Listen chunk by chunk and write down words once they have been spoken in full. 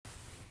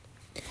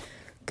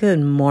Good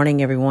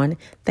morning, everyone.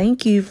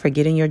 Thank you for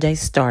getting your day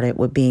started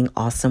with being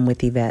awesome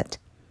with Yvette.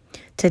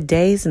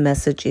 Today's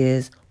message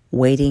is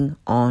waiting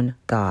on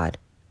God.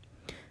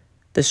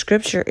 The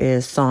scripture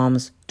is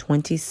Psalms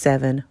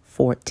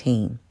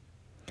 27:14.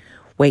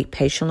 Wait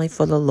patiently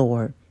for the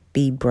Lord.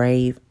 Be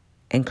brave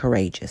and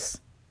courageous.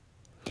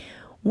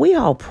 We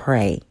all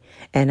pray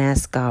and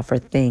ask God for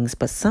things,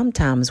 but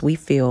sometimes we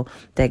feel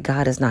that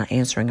God is not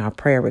answering our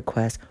prayer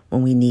request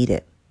when we need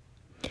it.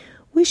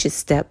 We should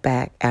step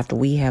back after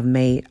we have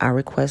made our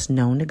request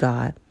known to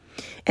God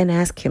and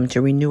ask Him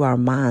to renew our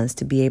minds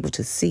to be able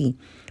to see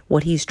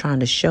what He's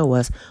trying to show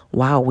us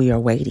while we are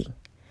waiting.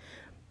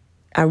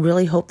 I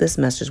really hope this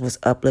message was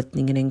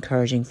uplifting and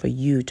encouraging for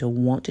you to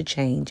want to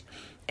change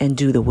and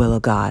do the will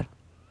of God.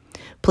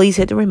 Please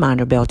hit the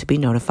reminder bell to be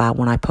notified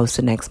when I post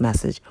the next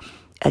message.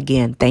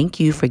 Again, thank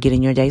you for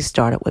getting your day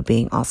started with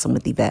being awesome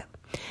with Yvette.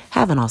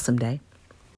 Have an awesome day.